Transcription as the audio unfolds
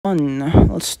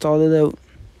Let's start it out.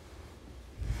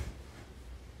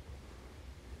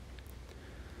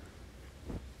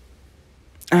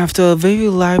 After a very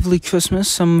lively Christmas,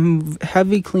 some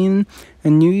heavy cleaning,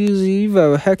 and New Year's Eve,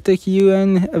 our hectic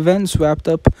UN events wrapped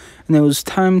up, and it was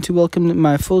time to welcome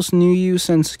my first New Year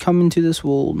since coming to this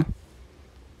world.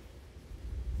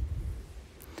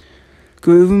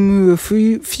 Giving me a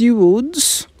few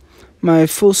words. My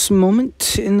first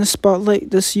moment in the spotlight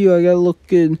this year, I gotta look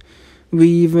good. We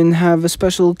even have a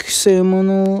special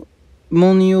ceremonial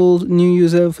New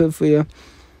Year's outfit for you.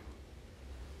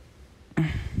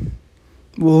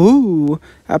 Whoa!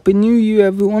 Happy New Year,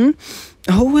 everyone!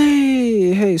 Oh,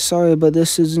 hey, sorry, but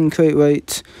this isn't quite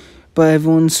right. But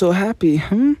everyone's so happy,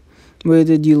 Where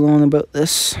did you learn about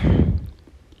this?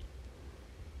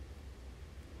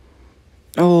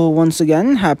 Oh, once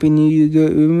again, Happy New Year,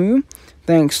 Guru.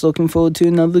 Thanks, looking forward to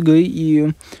another great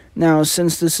year. Now,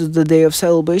 since this is the day of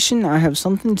celebration, I have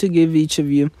something to give each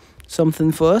of you.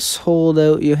 Something for us. Hold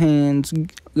out your hands.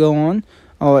 Go on.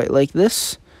 Alright, like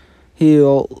this. Here,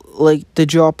 like the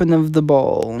dropping of the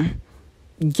ball.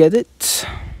 Get it?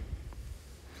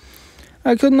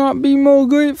 I could not be more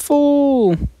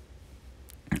grateful.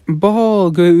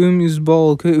 Ball, Great Umu's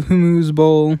ball, Great Umu's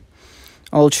ball.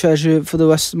 I'll treasure it for the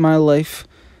rest of my life.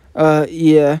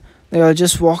 Yeah, they are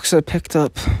just rocks I picked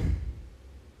up.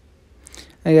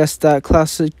 I guess that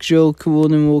classic joke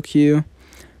wouldn't work here.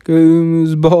 Great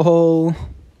Umu's ball.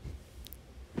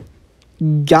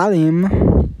 Got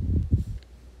him.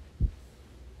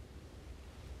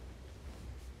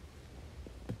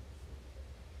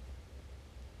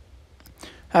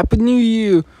 Happy New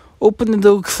Year. Open the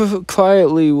door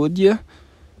quietly, would you?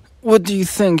 What do you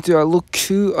think? Do I look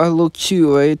cute? I look cute,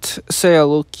 right? Say I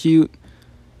look cute.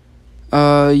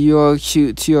 You are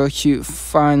cute.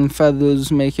 Fine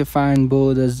feathers make a fine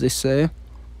bird, as they say.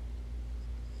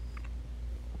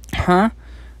 Huh?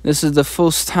 This is the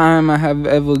first time I have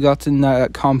ever gotten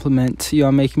that compliment. You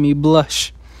are making me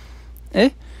blush.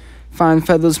 Eh? Fine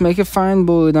feathers make a fine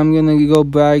bird. I'm gonna go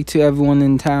brag to everyone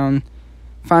in town.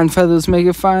 Fine feathers make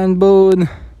a fine bird.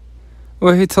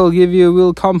 Wait, I'll give you a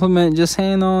real compliment. Just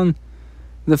hang on.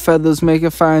 The feathers make a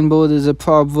fine bird is a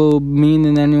proverb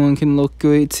meaning anyone can look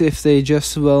great if they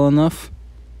dress well enough.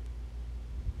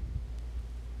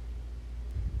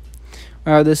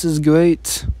 Wow, this is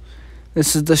great.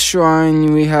 This is the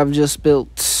shrine we have just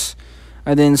built.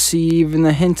 I didn't see even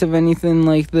a hint of anything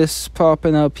like this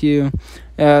popping up here.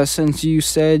 Since you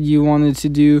said you wanted to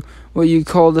do what you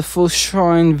call the first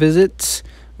shrine visit.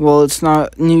 Well, it's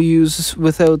not New Year's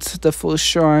without the first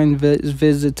shrine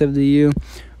visit of the year.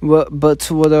 But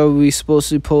what are we supposed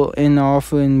to put in the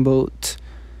offering boat?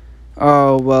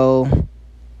 Oh, well.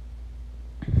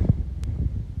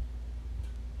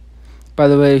 By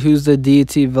the way, who's the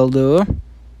deity Veldora?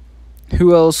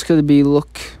 Who else could it be?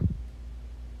 Look.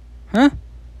 Huh?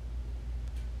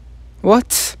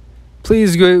 What?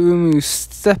 Please, Great Umu,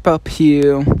 step up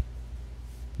here.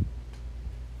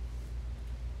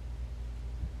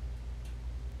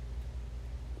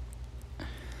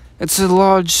 It's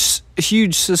a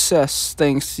huge success,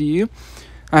 thanks to you.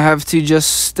 I have to just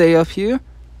stay up here.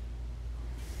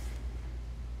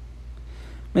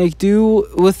 Make do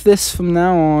with this from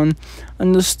now on.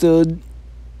 Understood.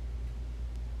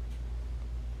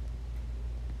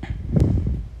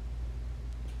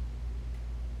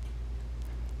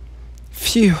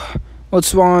 Phew.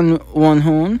 What's wrong, One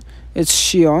Horn? It's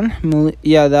Shion.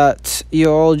 Yeah, that.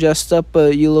 You're all dressed up,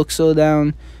 but you look so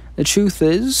down. The truth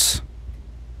is,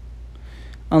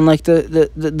 unlike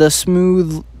the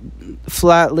smooth,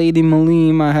 flat Lady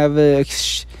Malim, I have a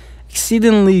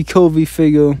exceedingly curvy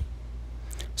figure.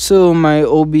 So my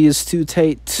obi is too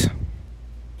tight.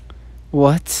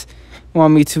 What?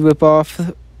 Want me to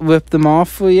rip them off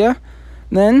for you?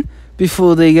 Then,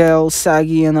 before they get all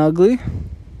saggy and ugly?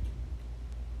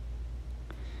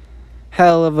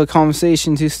 Hell of a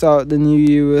conversation to start the new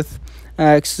year with. I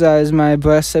exercise my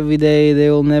breasts every day, they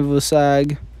will never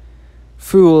sag.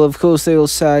 Fool, of course they will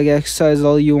sag. Exercise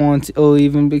all you want, or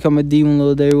even become a demon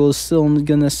lord, they will still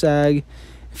gonna sag.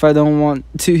 If I don't want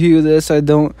to hear this, I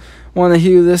don't want to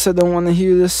hear this, I don't want to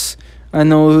hear this. I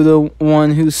know the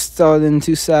one who's starting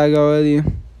to sag already.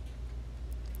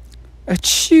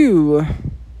 Achoo!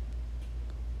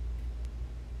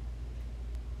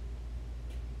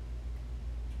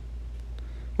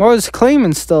 Why is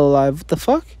Clayman still alive? What the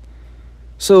fuck?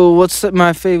 So what's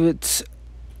my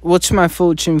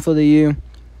fortune for the year?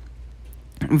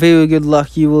 Very good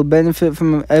luck. You will benefit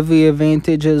from every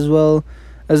advantage as well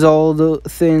as all the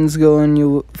things go in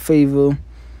your favor.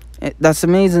 That's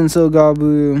amazing, so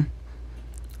Gabu.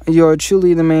 You are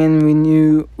truly the man we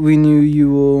knew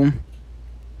you were.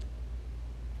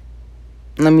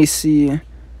 Let me see.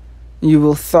 You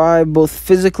will thrive both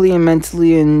physically and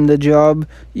mentally, and the job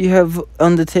you have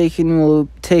undertaken will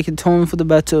take a tone for the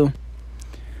better.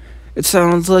 It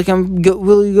sounds like I'm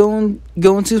really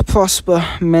going to prosper.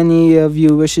 Many of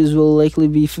your wishes will likely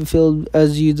be fulfilled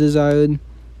as you desired.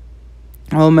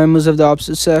 All members of the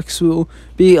opposite sex will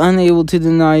be unable to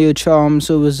deny your charm,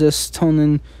 so resist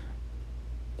turning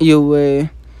your way.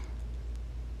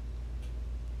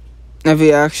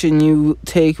 Every action you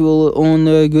take will earn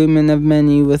the agreement of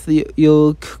many. With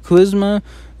your charisma,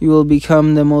 you will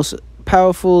become the most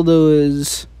powerful there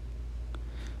is.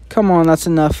 Come on, that's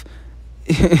enough.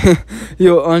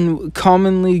 Your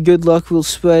uncommonly good luck will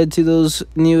spread to those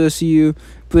nearest you,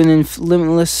 bringing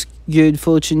limitless good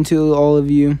fortune to all of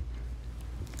you.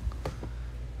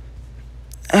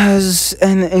 As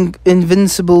an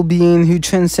invincible being who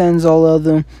transcends all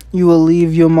other, you will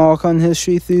leave your mark on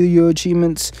history through your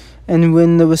achievements and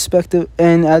win the respect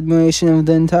and admiration of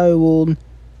the entire world.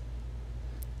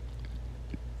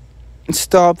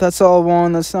 Stop, that's all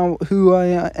wrong. That's not who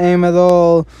I am at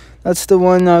all. That's the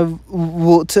one I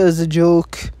wrote as a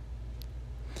joke.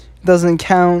 Doesn't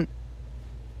count.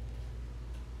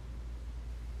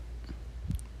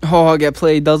 Oh, I get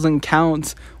played. Doesn't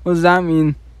count. What does that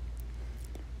mean?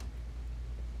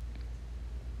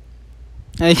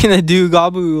 How you gonna do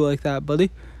gobble like that,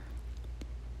 buddy?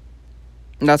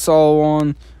 That's all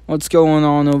on. What's going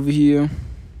on over here?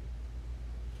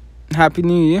 Happy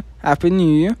New Year. Happy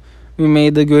New Year. We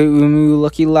made the Great Rumu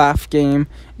Lucky Laugh game.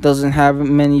 It doesn't have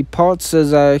many parts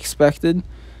as I expected.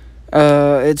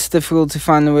 It's difficult to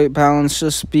find the right balance.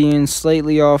 Just being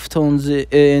slightly off turns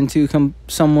it into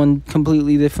someone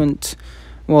completely different.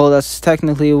 Well, that's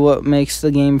technically what makes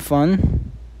the game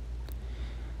fun.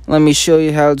 Let me show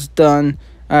you how it's done.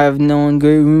 I have known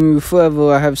Great Rumu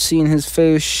forever. I have seen his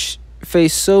face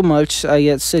so much, I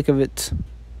get sick of it.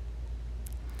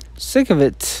 Sick of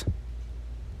it.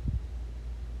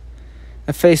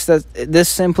 A face that this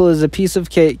simple is a piece of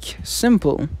cake.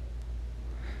 Simple.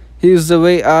 Here's the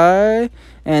right eye,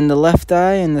 and the left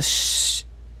eye, and the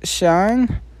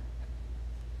shine.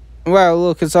 Wow,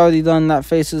 look, it's already done. That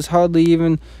face is hardly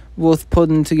even worth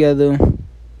putting together.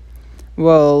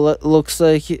 Well, it looks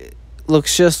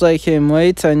just like him,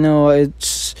 right? I know,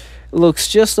 it looks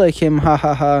just like him, ha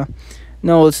ha ha.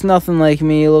 No, it's nothing like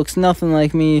me. It looks nothing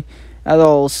like me at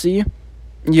all, see?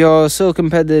 You're so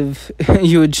competitive,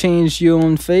 you would change your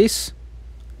own face?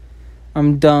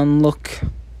 I'm done, look.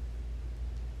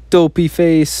 Dopey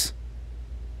face.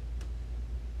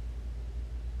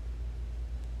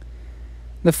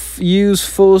 Use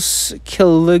false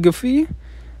calligraphy?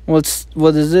 What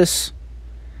is this?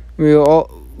 We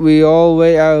all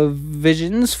write our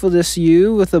visions for this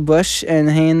you with a brush and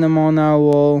hang them on our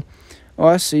wall. Oh,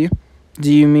 I see.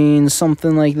 Do you mean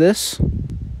something like this?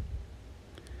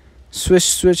 Switch,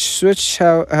 switch, switch.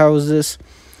 How is this?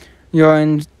 You're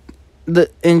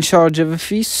in charge of a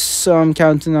feast, so I'm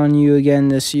counting on you again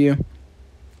this year.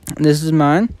 This is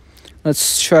mine.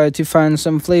 Let's try to find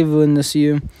some flavor in this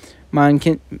year. Mine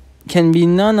can be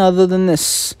none other than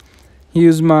this.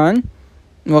 Here's mine.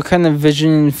 What kind of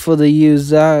vision for the year is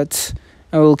that?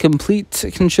 I will complete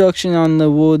construction on the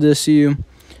world this year.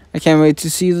 I can't wait to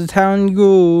see the town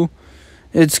grow.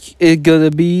 It's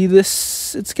gotta be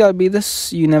this. It's gotta be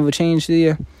this. You never change, do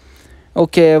you?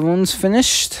 Okay, everyone's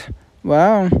finished.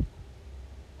 Wow.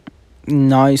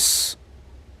 Nice.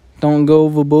 Don't go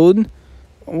overboard.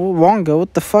 Oh, Wonga,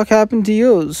 what the fuck happened to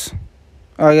yours?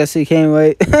 Oh, I guess he can't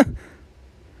wait.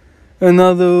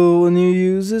 Another new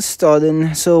user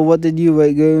starting. So what did you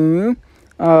write, Guru?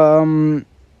 I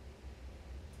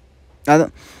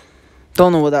don't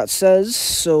know what that says,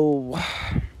 so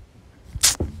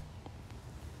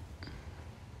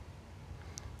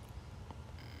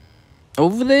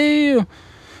over there,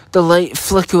 the light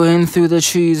flickering through the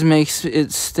trees makes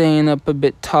it stand up a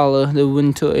bit taller. The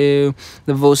winter air,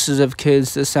 the voices of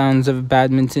kids, the sounds of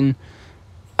badminton.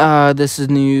 This is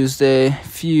New Year's Day.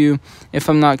 Phew, if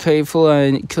I'm not careful,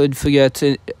 I could forget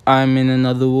I'm in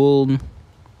another world.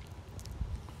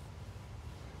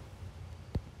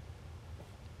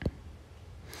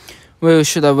 Where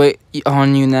should I wait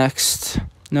on you next?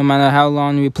 No matter how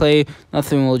long we play,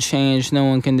 nothing will change. No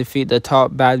one can defeat the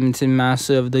top badminton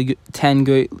master of the 10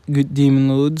 great demon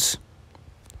lords.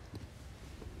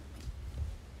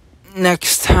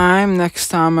 Next time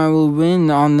I will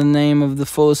win on the name of the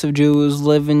Force of Jewels,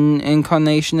 living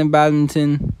incarnation of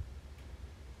badminton.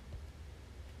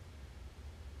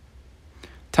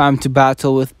 Time to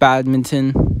battle with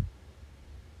badminton.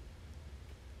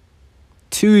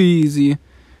 Too easy.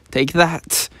 Take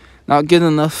that. Not good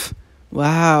enough.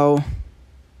 Wow.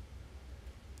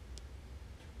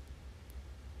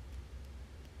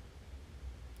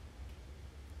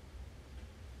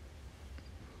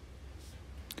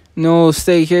 No,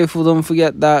 stay careful, don't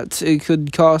forget that. It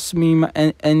could cost me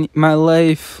my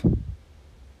life.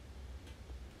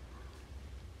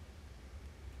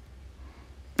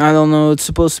 I don't know, it's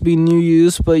supposed to be New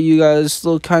Year's, but you guys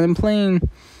look kind of plain.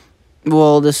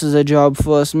 Well, this is a job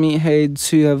for us meatheads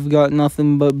who have got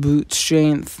nothing but brute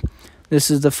strength. This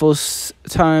is the first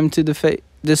time to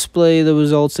display the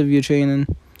results of your training.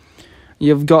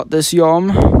 You've got this,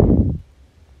 Yom.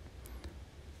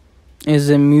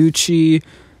 Is a Muchi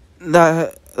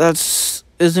that's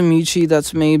a Muchi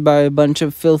that's made by a bunch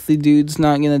of filthy dudes.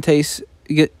 Not gonna taste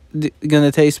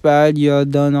bad. You're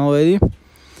done already.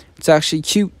 It's actually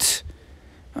cute,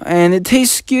 and it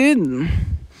tastes good.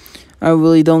 I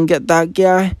really don't get that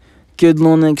guy. Good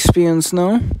learning experience,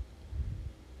 no?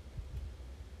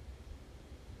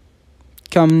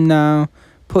 Come now,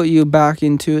 put you back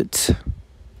into it.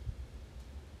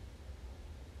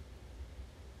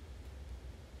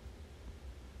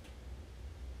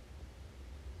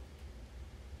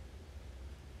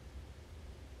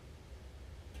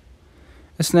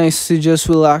 It's nice to just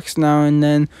relax now and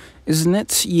then, isn't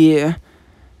it? Yeah.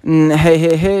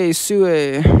 Hey,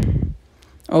 Sue.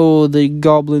 Oh, the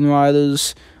goblin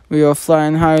riders. We are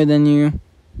flying higher than you.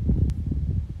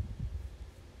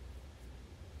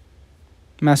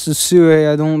 Master Sue,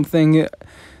 I don't think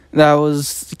that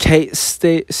was Kate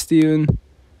Steven.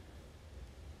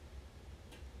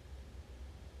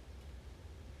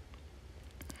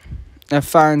 A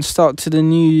fine start to the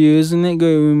new year, isn't it,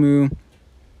 Go-Umu?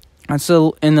 That's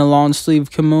in a long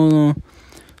sleeve kimono.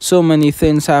 So many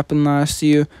things happened last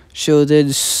year. Sure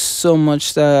did, so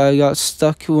much that I got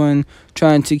stuck when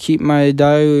trying to keep my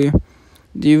diary.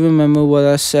 Do you remember what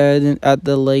I said at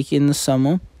the lake in the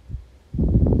summer?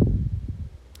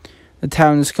 The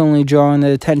town is currently drawing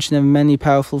the attention of many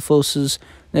powerful forces.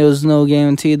 There is no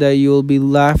guarantee that you will be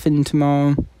laughing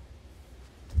tomorrow.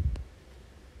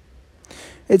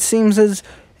 It seems as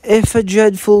if a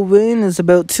dreadful wind is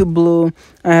about to blow.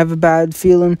 I have a bad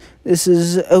feeling this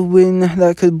is a wind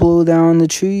that could blow down the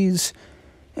trees.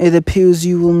 It appears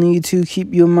you will need to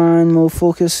keep your mind more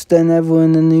focused than ever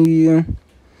in the new year.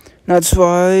 That's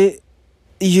why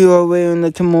you are wearing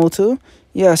the kimono.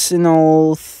 Yes, in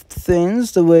all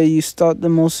things, the way you start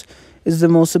is the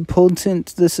most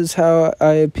important. This is how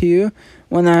I appear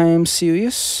when I am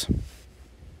serious.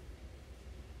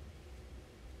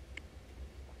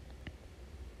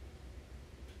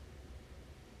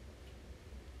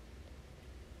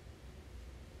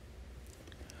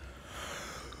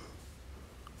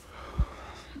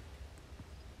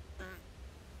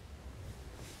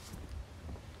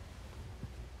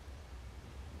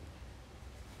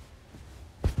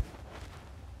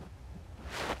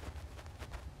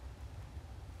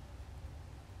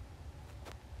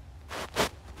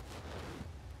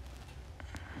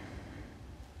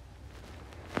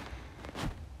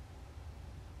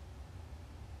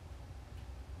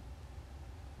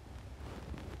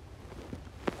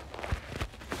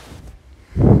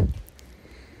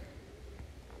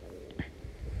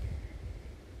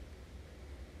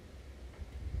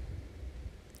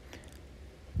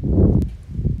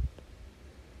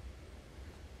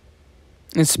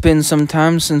 It's been some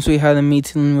time since we had a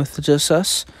meeting with just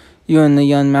us. You and the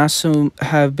young master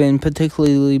have been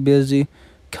particularly busy.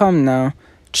 Come now,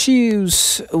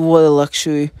 choose. What a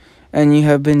luxury. And you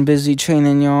have been busy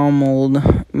training your arm old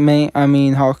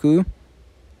Haku.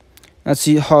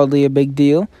 That's hardly a big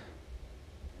deal.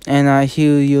 And I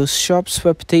hear your shop's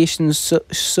reputation is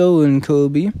so in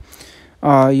Kirby.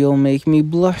 You'll make me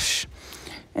blush.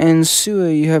 And Sue,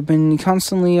 you have been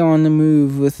constantly on the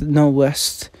move with no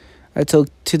rest. I took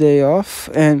today off,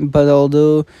 but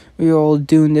although we are all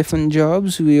doing different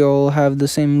jobs, we all have the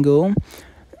same goal: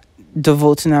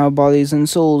 devoting our bodies and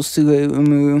souls to Great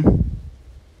Umu.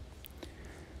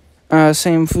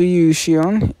 Same for you,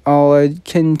 Shion. All I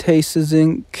can taste is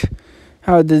ink.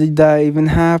 How did that even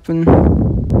happen?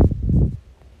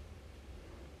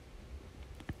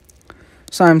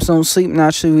 Sometimes don't sleep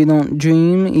naturally, we don't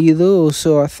dream either, or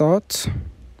so I thought.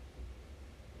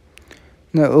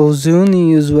 The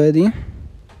Ozuni is ready.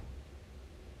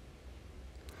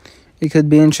 It could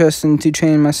be interesting to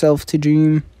train myself to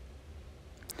dream.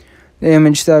 The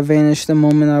image that vanished the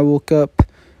moment I woke up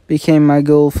became my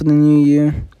goal for the new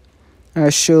year. I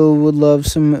sure would love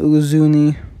some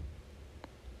Ozuni.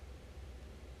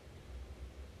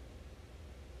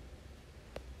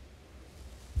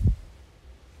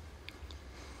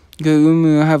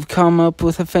 Gurumu, I have come up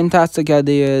with a fantastic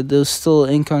idea. There's still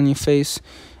ink on your face.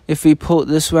 If we put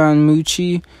this round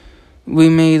Muchi we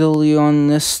made earlier on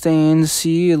this stand,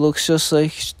 see, it looks just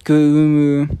like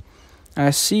Gurumu. I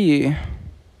see.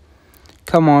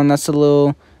 Come on, that's a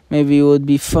little Maybe it would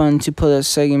be fun to put a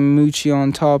second Moochie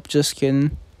on top. Just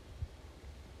kidding.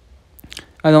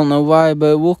 I don't know why,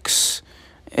 but it works.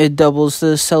 It doubles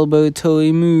the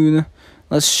celebratory mood.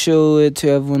 Let's show it to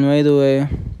everyone right away.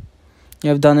 You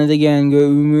have done it again,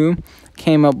 Guru.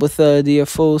 Came up with the idea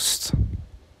first.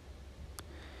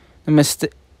 The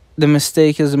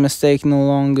mistake is a mistake no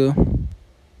longer.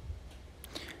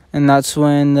 And that's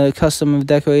when the custom of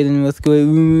decorating with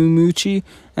Guru Moochie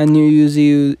and New Year's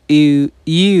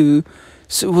Eve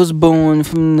was born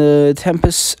from the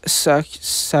Tempest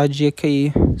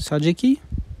Sajiki.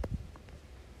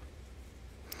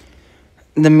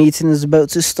 The meeting is about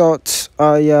to start.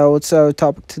 Yeah, what's our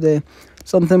topic today?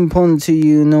 Something important to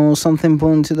you, no, something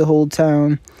important to the whole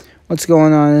town. What's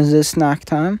going on? Is it snack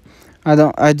time?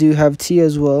 I do have tea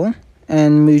as well.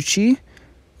 And Moochie.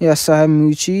 Yes, I have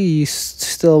Moochie. You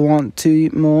still want to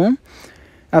eat more?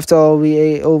 After all, we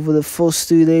ate over the first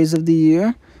 2 days of the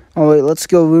year. Alright, let's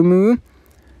go, Rumu.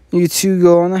 You two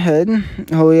go on ahead.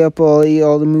 Hurry up or I'll eat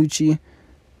all the Moochie.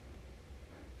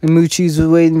 The Moochies are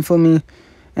waiting for me.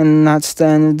 And that's the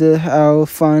end of our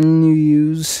fun New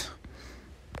Year's.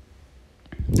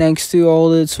 Thanks to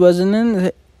all its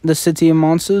residents, the City of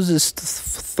Monsters is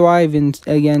thriving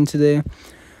again today.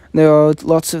 There are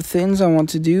lots of things I want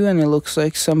to do, and it looks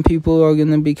like some people are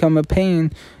going to become a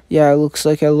pain. Yeah, it looks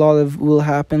like a lot of will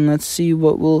happen. Let's see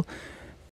what will